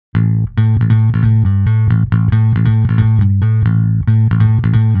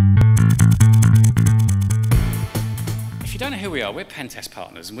are, we're pen test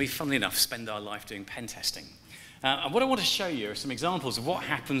partners, and we, funnily enough, spend our life doing pen testing. And what I want to show you are some examples of what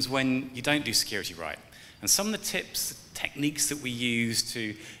happens when you don't do security right, and some of the tips, techniques that we use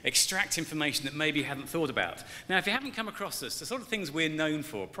to extract information that maybe you hadn't thought about. Now, if you haven't come across this, the sort of things we're known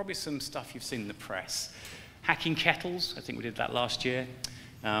for, probably some stuff you've seen in the press. Hacking kettles, I think we did that last year.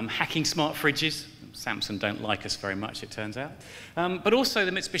 Hacking smart fridges. Samsung don't like us very much, it turns out. But also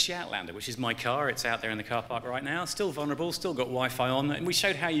the Mitsubishi Outlander, which is my car. It's out there in the car park right now. Still vulnerable, still got Wi-Fi on. And we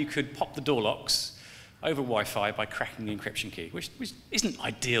showed how you could pop the door locks over Wi-Fi by cracking the encryption key, which isn't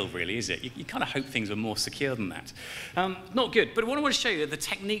ideal, really, is it? You kind of hope things were more secure than that. Not good. But what I want to show you are the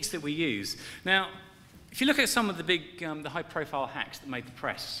techniques that we use. Now, if you look at some of the big, the high-profile hacks that made the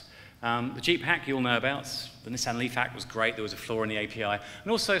press, the Jeep hack you all know about, the Nissan Leaf hack was great, there was a flaw in the API,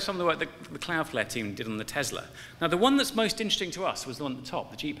 and also some of the work the Cloudflare team did on the Tesla. Now, the one that's most interesting to us was the one at the top,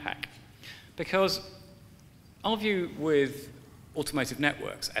 the Jeep hack, because our view with automotive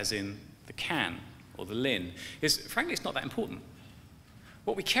networks, as in the CAN or the LIN, is, frankly, it's not that important.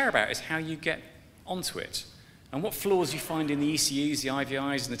 What we care about is how you get onto it, and what flaws you find in the ECUs, the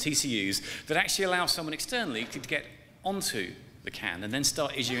IVIs, and the TCUs that actually allow someone externally to get onto the CAN and then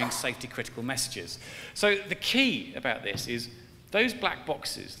start issuing safety critical messages. So the key about this is those black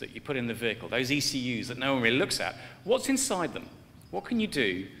boxes that you put in the vehicle, those ECUs that no one really looks at, what's inside them? What can you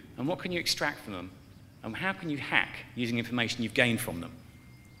do and what can you extract from them? And how can you hack using information you've gained from them?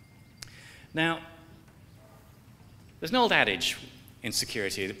 Now, there's an old adage in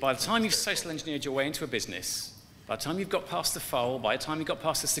security that by the time you've social engineered your way into a business, by the time you've got past the firewall, by the time you've got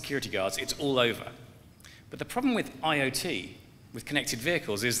past the security guards, it's all over. But the problem with IoT, with connected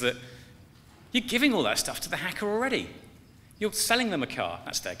vehicles, is that you're giving all that stuff to the hacker already. You're selling them a car.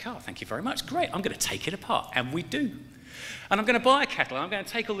 That's their car. Thank you very much. Great. I'm going to take it apart. And we do. And I'm going to buy a kettle. And I'm going to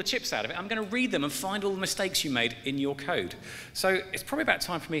take all the chips out of it. I'm going to read them and find all the mistakes you made in your code. So it's probably about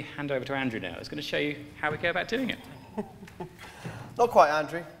time for me to hand over to Andrew now. He's going to show you how we go about doing it. Not quite,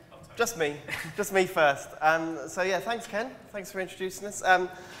 Andrew. Just me. Just me first. So yeah, thanks, Ken. Thanks for introducing us.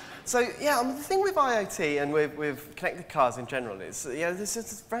 So yeah, the thing with IoT and with connected cars in general is, there's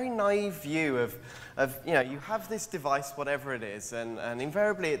this very naive view of you have this device, whatever it is, and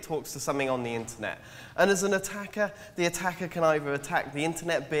invariably it talks to something on the internet. And as an attacker, the attacker can either attack the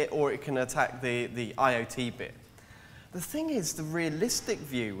internet bit or it can attack the IoT bit. The thing is, the realistic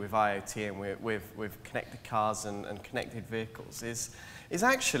view with IoT and with connected cars and connected vehicles is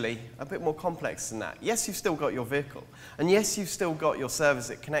actually a bit more complex than that. Yes, you've still got your vehicle, and yes, you've still got your service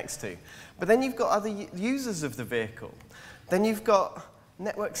it connects to, but then you've got other users of the vehicle. Then you've got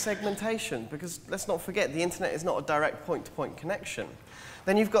network segmentation, because let's not forget, the internet is not a direct point-to-point connection.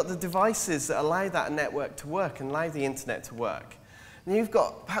 Then you've got the devices that allow that network to work and allow the internet to work. And you've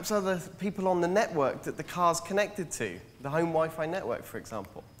got perhaps other people on the network that the car's connected to, the home Wi-Fi network, for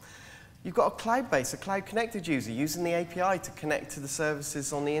example. You've got a cloud-based, a cloud-connected user using the API to connect to the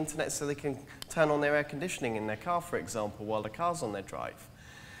services on the internet so they can turn on their air conditioning in their car, for example, while the car's on their drive.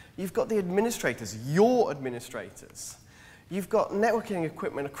 You've got the administrators, your administrators. You've got networking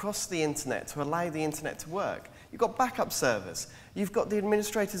equipment across the internet to allow the internet to work. You've got backup servers. You've got the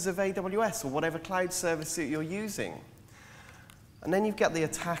administrators of AWS or whatever cloud service that you're using. And then you've got the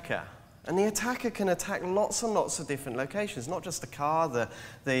attacker. And the attacker can attack lots and lots of different locations, not just the car,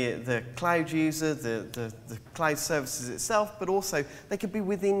 the cloud user, the cloud services itself, but also they could be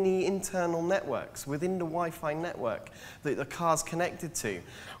within the internal networks, within the Wi-Fi network that the car's connected to,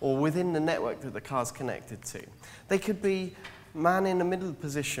 or within the network that the car's connected to. They could be man in the middle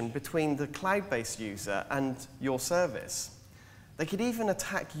position between the cloud-based user and your service. They could even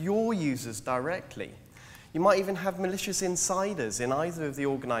attack your users directly. You might even have malicious insiders in either of the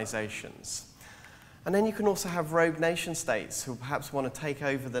organizations. And then you can also have rogue nation states who perhaps want to take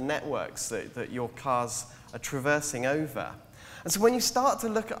over the networks that your cars are traversing over. And so when you start to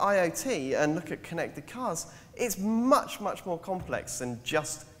look at IoT and look at connected cars, it's much, much more complex than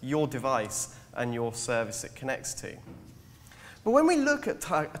just your device and your service it connects to. But when we look at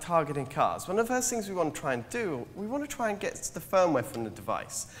targeting cars, one of the first things we want to try and do, we want to try and get the firmware from the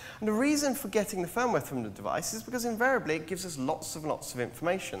device. And the reason for getting the firmware from the device is because invariably it gives us lots of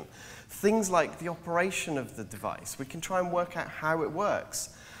information. Things like the operation of the device. We can try and work out how it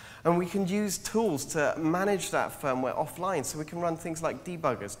works. And we can use tools to manage that firmware offline, so we can run things like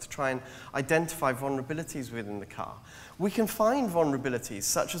debuggers to try and identify vulnerabilities within the car. We can find vulnerabilities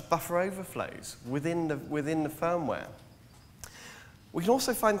such as buffer overflows within the firmware. We can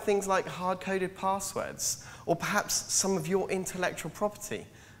also find things like hard-coded passwords, or perhaps some of your intellectual property.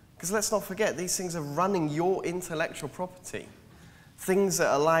 Because let's not forget, these things are running your intellectual property. things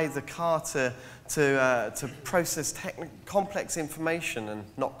that allow the car to process complex information and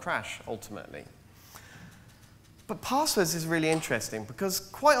not crash, ultimately. But passwords is really interesting because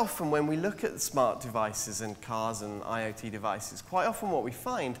quite often when we look at smart devices and cars and IoT devices, quite often what we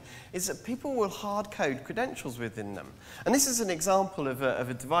find is that people will hard code credentials within them. And this is an example of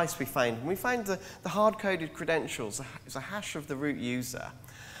a device we found. And we found the hard coded credentials is a hash of the root user.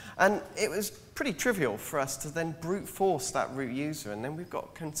 And it was pretty trivial for us to then brute force that root user, and then we've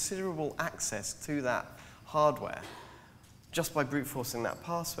got considerable access to that hardware just by brute forcing that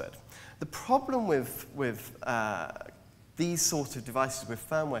password. The problem with these sort of devices, with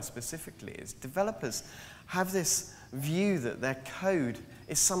firmware specifically, is developers have this view that their code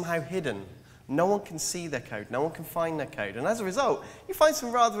is somehow hidden. No one can see their code, no one can find their code, and as a result, you find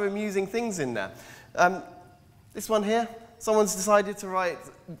some rather amusing things in there. This one here, someone's decided to write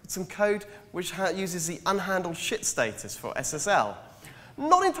some code which uses the unhandled shit status for SSL.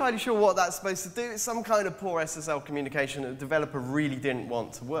 Not entirely sure what that's supposed to do. It's some kind of poor SSL communication that the developer really didn't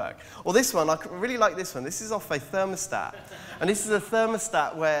want to work. Or this one, I really like this one. This is off a thermostat. And this is a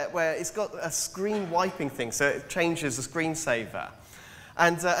thermostat where it's got a screen wiping thing, so it changes the screensaver.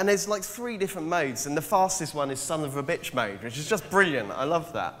 And there's like 3 different modes, and the fastest one is son of a bitch mode, which is just brilliant. I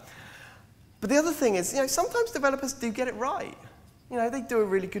love that. But the other thing is, sometimes developers do get it right. They do a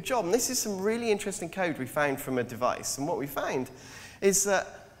really good job. And this is some really interesting code we found from a device. And what we found is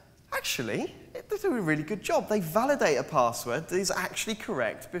that, actually, they do a really good job. They validate a password that is actually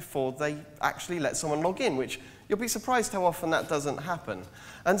correct before they actually let someone log in, which you'll be surprised how often that doesn't happen.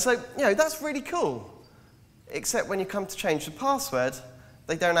 And so, that's really cool. Except when you come to change the password,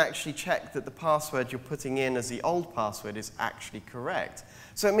 they don't actually check that the password you're putting in as the old password is actually correct.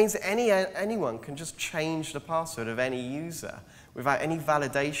 So it means that anyone can just change the password of any user without any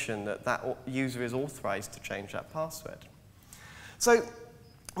validation that that user is authorized to change that password. So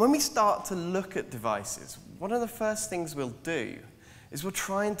when we start to look at devices, one of the first things we'll do is we'll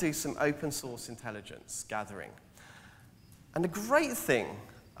try and do some open source intelligence gathering. And the great thing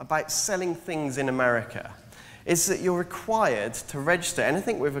about selling things in America is that you're required to register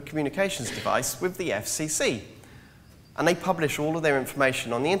anything with a communications device with the FCC. And they publish all of their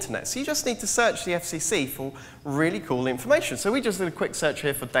information on the internet. So you just need to search the FCC for really cool information. So we just did a quick search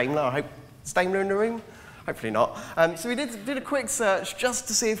here for Daimler. I hope, is Daimler in the room? Hopefully not. So we did a quick search just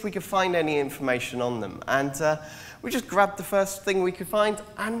to see if we could find any information on them. And we just grabbed the first thing we could find,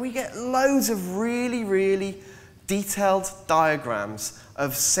 and we get loads of really, really detailed diagrams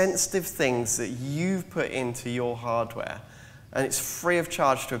of sensitive things that you've put into your hardware. And it's free of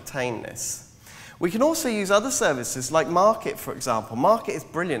charge to obtain this. We can also use other services like Market, for example. Market is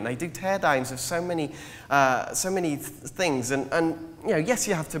brilliant. They do teardowns of so many things. And yes,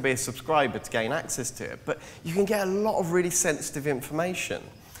 you have to be a subscriber to gain access to it, but you can get a lot of really sensitive information.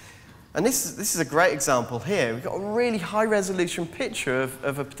 And this is a great example here. We've got a really high-resolution picture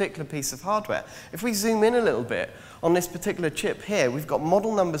of a particular piece of hardware. If we zoom in a little bit on this particular chip here, we've got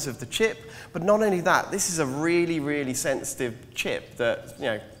model numbers of the chip, but not only that, this is a really, really sensitive chip that,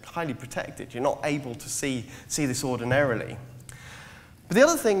 highly protected. You're not able to see this ordinarily. But the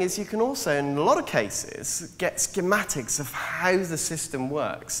other thing is you can also, in a lot of cases, get schematics of how the system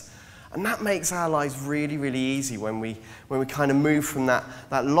works. And that makes our lives really, really easy when we kind of move from that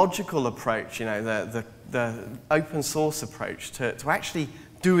logical approach, the open source approach, to actually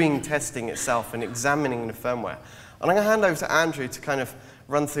doing testing itself and examining the firmware. And I'm going to hand over to Andrew to kind of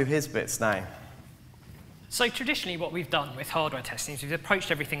run through his bits now. So traditionally what we've done with hardware testing is we've approached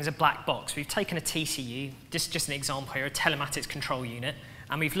everything as a black box. We've taken a TCU, just an example here, a telematics control unit,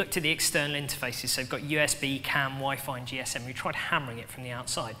 and we've looked at the external interfaces. So we've got USB, CAN, Wi-Fi, and GSM. We've tried hammering it from the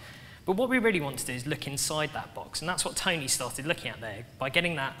outside. But what we really want to do is look inside that box, and that's what Tony started looking at there, by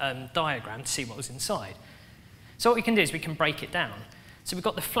getting that diagram to see what was inside. So what we can do is we can break it down. So we've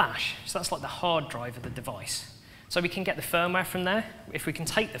got the flash, so that's like the hard drive of the device. So we can get the firmware from there. If we can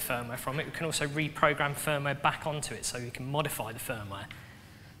take the firmware from it, we can also reprogram firmware back onto it, so we can modify the firmware.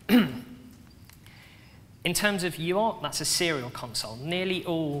 In terms of UART, that's a serial console. Nearly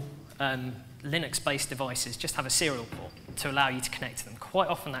all Linux-based devices just have a serial port to allow you to connect to them. Quite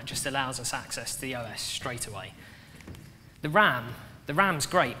often that just allows us access to the OS straight away. The RAM's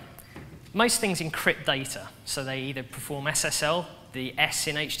great. Most things encrypt data, so they either perform SSL, the S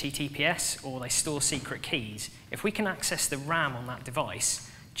in HTTPS, or they store secret keys. If we can access the RAM on that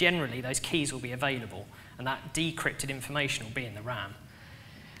device, generally those keys will be available, and that decrypted information will be in the RAM.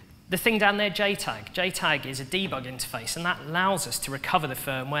 The thing down there, JTAG. JTAG is a debug interface, and that allows us to recover the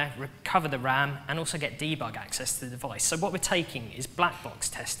firmware, recover the RAM, and also get debug access to the device. So what we're taking is black box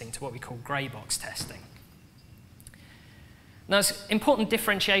testing to what we call grey box testing. Now, there's important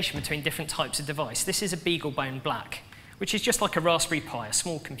differentiation between different types of device. This is a BeagleBone Black, which is just like a Raspberry Pi, a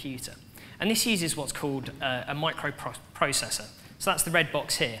small computer. And this uses what's called a microprocessor. So that's the red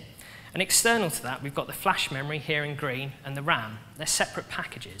box here. And external to that, we've got the flash memory here in green and the RAM. They're separate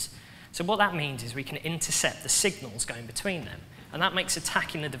packages. So what that means is we can intercept the signals going between them. And that makes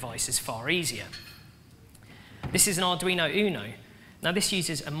attacking the devices far easier. This is an Arduino Uno. Now, this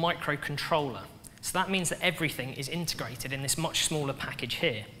uses a microcontroller. So that means that everything is integrated in this much smaller package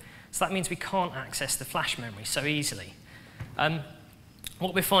here. So that means we can't access the flash memory so easily.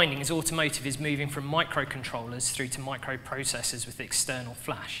 What we're finding is automotive is moving from microcontrollers through to microprocessors with external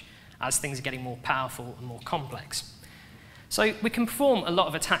flash, as things are getting more powerful and more complex. So we can perform a lot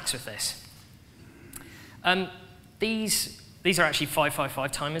of attacks with this. These are actually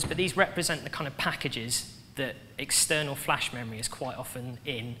 555 timers, but these represent the kind of packages that external flash memory is quite often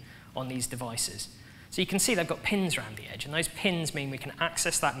in on these devices. So you can see they've got pins around the edge, and those pins mean we can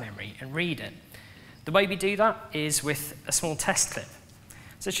access that memory and read it. The way we do that is with a small test clip.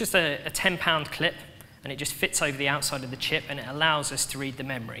 So it's just a 10-pound clip, and it just fits over the outside of the chip, and it allows us to read the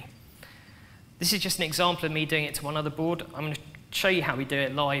memory. This is just an example of me doing it to one other board. I'm going to show you how we do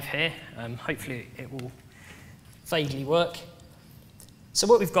it live here. Hopefully it will vaguely work. So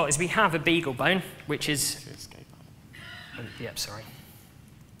what we've got is we have a BeagleBone, which is... Yep, sorry.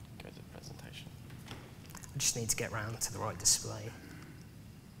 Go to presentation. I just need to get round to the right display.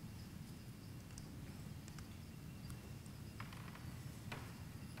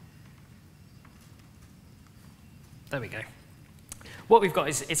 There we go. What we've got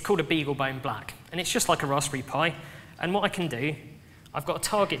is, it's called a BeagleBone Black, and it's just like a Raspberry Pi. And what I can do, I've got a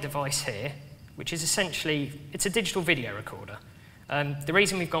target device here, which is essentially, it's a digital video recorder. The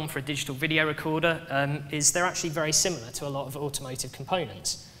reason we've gone for a digital video recorder is they're actually very similar to a lot of automotive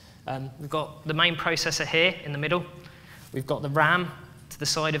components. We've got the main processor here in the middle, we've got the RAM to the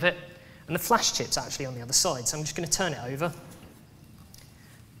side of it, and the flash chip's actually on the other side. So I'm just going to turn it over.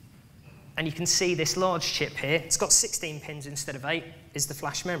 And you can see this large chip here, it's got 16 pins instead of 8, is the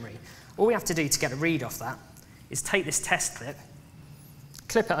flash memory. All we have to do to get a read off that is take this test clip,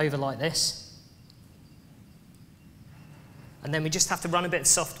 clip it over like this, and then we just have to run a bit of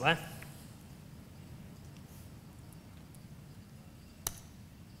software.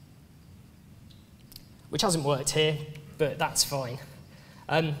 Which hasn't worked here, but that's fine.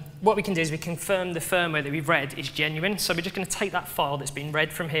 What we can do is we confirm the firmware that we've read is genuine. So we're just going to take that file that's been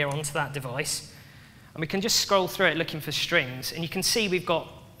read from here onto that device, and we can just scroll through it looking for strings. And you can see we've got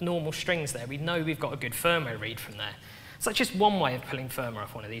normal strings there. We know we've got a good firmware read from there. So that's just one way of pulling firmware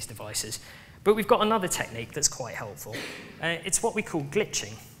off one of these devices. But we've got another technique that's quite helpful. It's what we call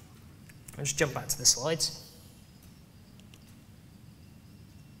glitching. I'll just jump back to the slides.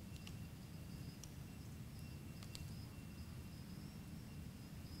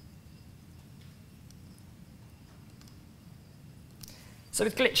 So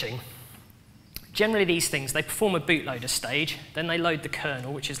with glitching, generally these things, they perform a bootloader stage, then they load the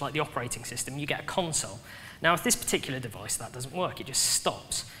kernel, which is like the operating system, you get a console. Now with this particular device, that doesn't work, it just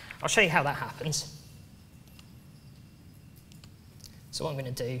stops. I'll show you how that happens. So what I'm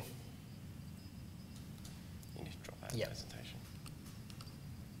going to do... You need to drop that presentation.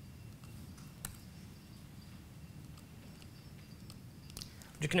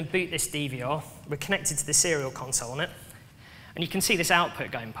 I'm just going to boot this DVR. We're connected to the serial console on it. And you can see this output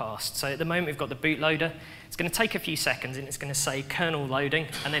going past. So at the moment, we've got the bootloader. It's going to take a few seconds, and it's going to say kernel loading,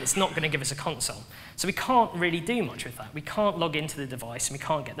 and then it's not going to give us a console. So we can't really do much with that. We can't log into the device, and we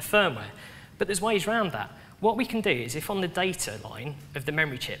can't get the firmware. But there's ways around that. What we can do is, if on the data line of the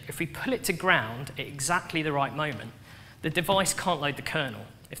memory chip, if we pull it to ground at exactly the right moment, the device can't load the kernel.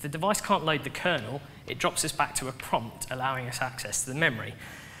 If the device can't load the kernel, it drops us back to a prompt, allowing us access to the memory.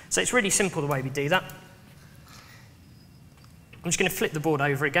 So it's really simple the way we do that. I'm just going to flip the board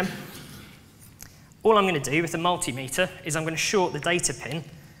over again. All I'm going to do with the multimeter is I'm going to short the data pin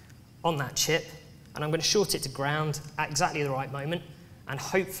on that chip, and I'm going to short it to ground at exactly the right moment, and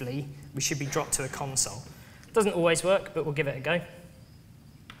hopefully we should be dropped to a console. It doesn't always work, but we'll give it a go.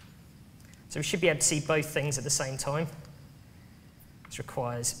 So we should be able to see both things at the same time. This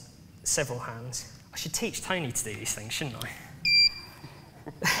requires several hands. I should teach Tony to do these things, shouldn't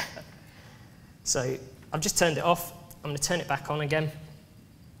I? So I've just turned it off. I'm going to turn it back on again.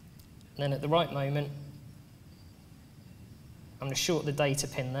 And then at the right moment, I'm going to short the data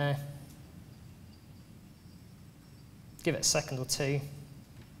pin there. Give it a second or two.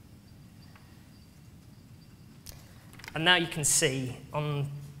 And now you can see on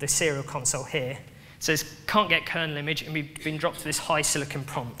the serial console here, it says can't get kernel image, and we've been dropped to this high silicon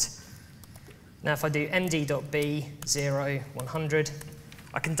prompt. Now if I do md.b 0, 100,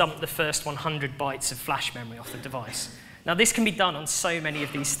 I can dump the first 100 bytes of flash memory off the device. Now this can be done on so many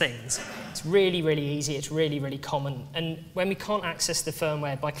of these things. It's really, really easy, it's really, really common, and when we can't access the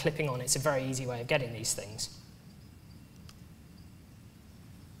firmware by clipping on, it's a very easy way of getting these things.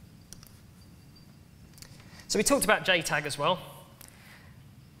 So we talked about JTAG as well.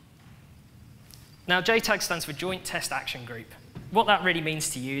 Now JTAG stands for Joint Test Action Group. What that really means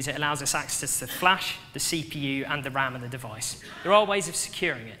to you is it allows us access to the flash, the CPU, and the RAM of the device. There are ways of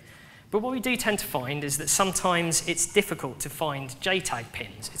securing it. But what we do tend to find is that sometimes it's difficult to find JTAG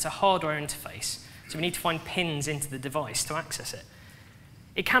pins. It's a hardware interface, so we need to find pins into the device to access it.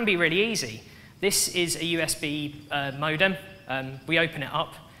 It can be really easy. This is a USB modem. We open it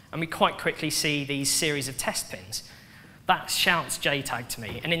up, and we quite quickly see these series of test pins. That shouts JTAG to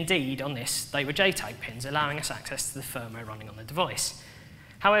me, and indeed, on this, they were JTAG pins, allowing us access to the firmware running on the device.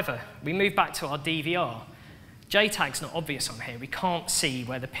 However, we move back to our DVR. JTAG's not obvious on here. We can't see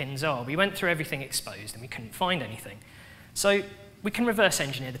where the pins are. We went through everything exposed, and we couldn't find anything. So we can reverse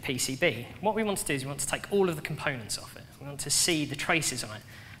engineer the PCB. What we want to do is we want to take all of the components off it. We want to see the traces on it.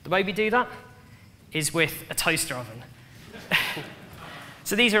 The way we do that is with a toaster oven.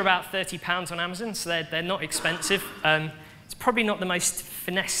 So these are about £30 on Amazon, so they're not expensive. It's probably not the most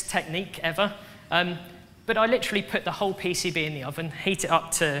finesse technique ever, but I literally put the whole PCB in the oven, heat it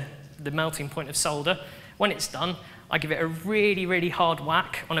up to the melting point of solder. When it's done, I give it a really, really hard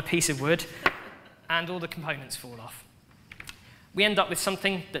whack on a piece of wood, and all the components fall off. We end up with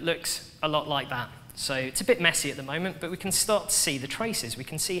something that looks a lot like that. So it's a bit messy at the moment, but we can start to see the traces. We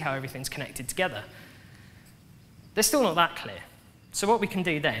can see how everything's connected together. They're still not that clear. So what we can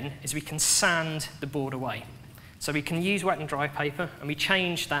do then is we can sand the board away. So we can use wet and dry paper, and we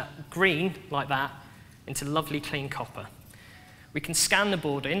change that green, like that, into lovely clean copper. We can scan the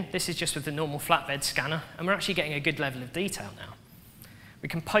board in. This is just with the normal flatbed scanner, and we're actually getting a good level of detail now. We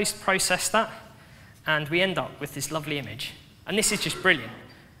can post-process that, and we end up with this lovely image. And this is just brilliant.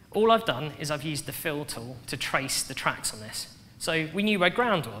 All I've done is I've used the fill tool to trace the tracks on this. So we knew where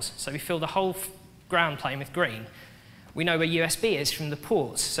ground was, so we fill the whole ground plane with green. We know where USB is from the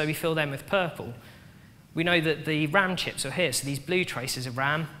ports, so we fill them with purple. We know that the RAM chips are here, so these blue traces are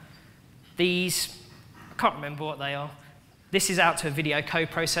RAM. These, I can't remember what they are. This is out to a video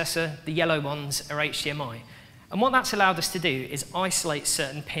coprocessor. The yellow ones are HDMI. And what that's allowed us to do is isolate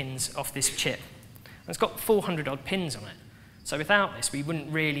certain pins off this chip. And it's got 400 odd pins on it. So without this, we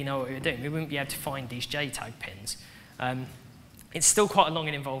wouldn't really know what we were doing. We wouldn't be able to find these JTAG pins. It's still quite a long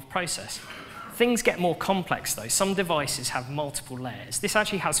and involved process. Things get more complex, though. Some devices have multiple layers. This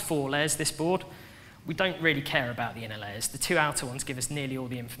actually has 4 layers, this board. We don't really care about the inner layers. The 2 outer ones give us nearly all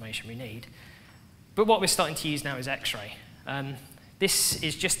the information we need. But what we're starting to use now is X-ray. This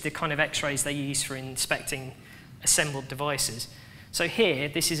is just the kind of X-rays they use for inspecting assembled devices. So here,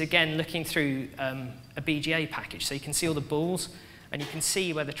 this is again looking through a BGA package. So you can see all the balls, and you can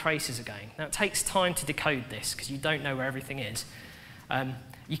see where the traces are going. Now, it takes time to decode this, because you don't know where everything is.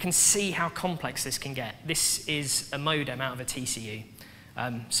 You can see how complex this can get. This is a modem out of a TCU.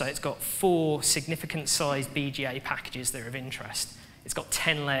 So it's got 4 significant-sized BGA packages that are of interest. It's got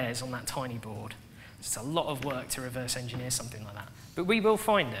 10 layers on that tiny board. It's a lot of work to reverse engineer something like that. But we will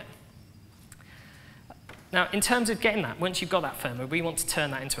find it. Now, in terms of getting that, once you've got that firmware, we want to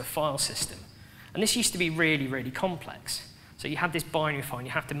turn that into a file system. And this used to be really, really complex. So you had this binary file, and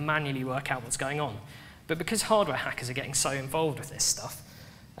you have to manually work out what's going on. But because hardware hackers are getting so involved with this stuff,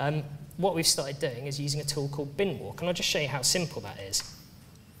 what we've started doing is using a tool called binwalk, and I'll just show you how simple that is.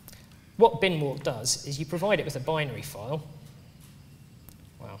 What binwalk does is you provide it with a binary file.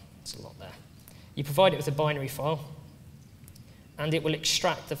 Wow, that's a lot there. You provide it with a binary file, and it will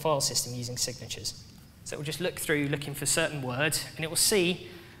extract the file system using signatures. So it will just look through looking for certain words, and it will see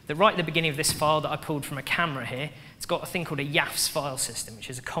that right at the beginning of this file that I pulled from a camera here, it's got a thing called a YAFS file system, which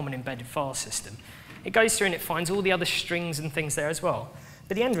is a common embedded file system. It goes through and it finds all the other strings and things there as well.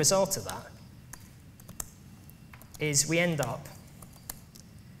 But the end result of that is we end up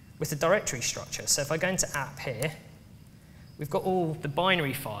with a directory structure. So if I go into app here, we've got all the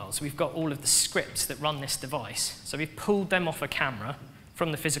binary files. We've got all of the scripts that run this device. So we've pulled them off a camera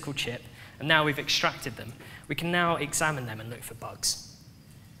from the physical chip, and now we've extracted them. We can now examine them and look for bugs.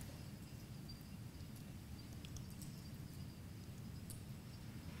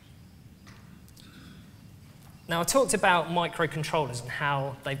 Now, I talked about microcontrollers and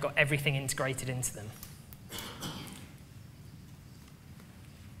how they've got everything integrated into them.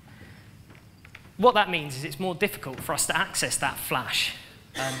 What that means is it's more difficult for us to access that flash.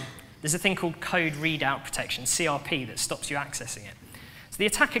 There's a thing called code readout protection, CRP, that stops you accessing it. So the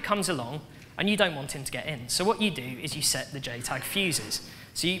attacker comes along, and you don't want him to get in. So what you do is you set the JTAG fuses.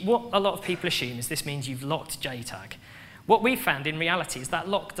 So what a lot of people assume is this means you've locked JTAG. What we've found in reality is that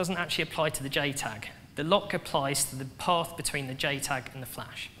lock doesn't actually apply to the JTAG. The lock applies to the path between the JTAG and the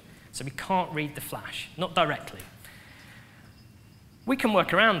flash. So we can't read the flash, not directly. We can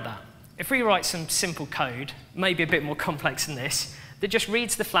work around that. If we write some simple code, maybe a bit more complex than this, that just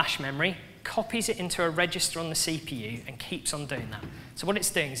reads the flash memory, copies it into a register on the CPU, and keeps on doing that. So what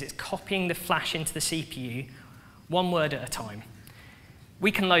it's doing is it's copying the flash into the CPU, one word at a time.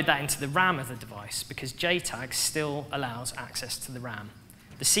 We can load that into the RAM of the device because JTAG still allows access to the RAM.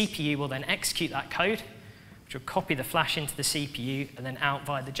 The CPU will then execute that code, which will copy the flash into the CPU and then out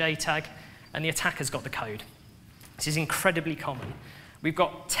via the JTAG, and the attacker's got the code. This is incredibly common. We've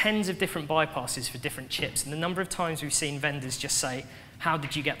got tens of different bypasses for different chips, and the number of times we've seen vendors just say, how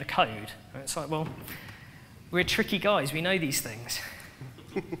did you get the code? And it's like, well, we're tricky guys, we know these things.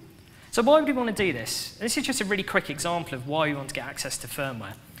 So why would we want to do this? This is just a really quick example of why we want to get access to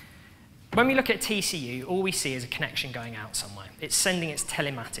firmware. When we look at TCU, all we see is a connection going out somewhere. It's sending its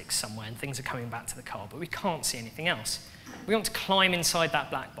telematics somewhere, and things are coming back to the car, but we can't see anything else. We want to climb inside that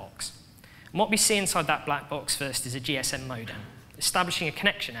black box. And what we see inside that black box first is a GSM modem, establishing a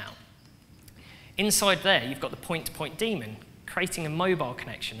connection out. Inside there, you've got the point-to-point daemon, creating a mobile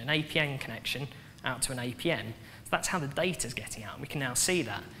connection, an APN connection out to an APN. So that's how the data's getting out, and we can now see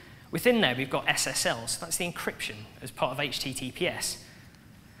that. Within there, we've got SSL, so that's the encryption as part of HTTPS.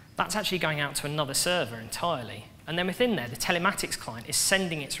 That's actually going out to another server entirely. And then within there, the telematics client is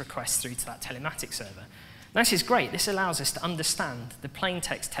sending its requests through to that telematics server. Now, this is great. This allows us to understand the plain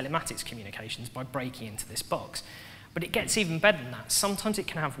text telematics communications by breaking into this box. But it gets even better than that. Sometimes it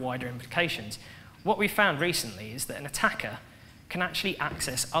can have wider implications. What we found recently is that an attacker can actually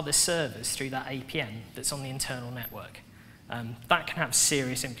access other servers through that APN that's on the internal network. That can have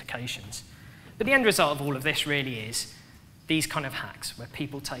serious implications. But the end result of all of this really is these kind of hacks where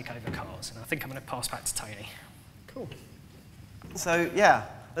people take over cars. And I think I'm going to pass back to Tony. Cool. So, yeah,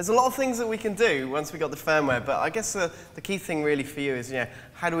 there's a lot of things that we can do once we got the firmware, but I guess the key thing really for you is,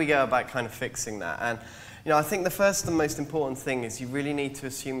 how do we go about kind of fixing that? And, I think the first and most important thing is you really need to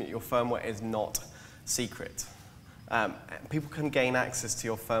assume that your firmware is not secret. People can gain access to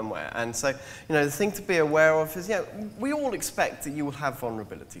your firmware. And so, the thing to be aware of is, we all expect that you will have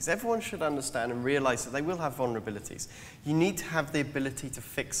vulnerabilities. Everyone should understand and realize that they will have vulnerabilities. You need to have the ability to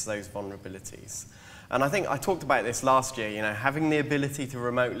fix those vulnerabilities. And I think I talked about this last year, having the ability to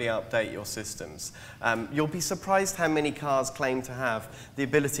remotely update your systems. You'll be surprised how many cars claim to have the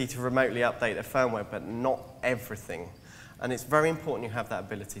ability to remotely update their firmware, but not everything. And it's very important you have that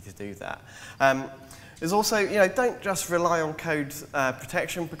ability to do that. There's also, don't just rely on code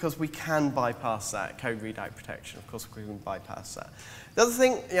protection, because we can bypass that, code readout protection. Of course, we can bypass that. The other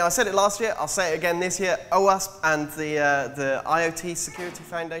thing, I said it last year, I'll say it again this year, OWASP and the IoT Security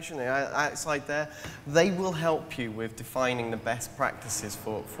Foundation, outside there, they will help you with defining the best practices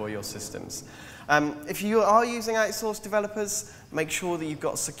for your systems. If you are using outsourced developers, make sure that you've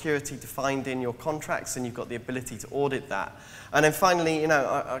got security defined in your contracts and you've got the ability to audit that. And then finally,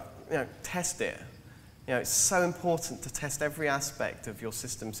 test it. It's so important to test every aspect of your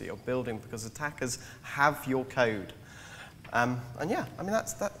systems that you're building, because attackers have your code. And yeah,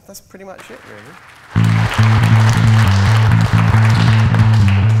 that's pretty much it, really.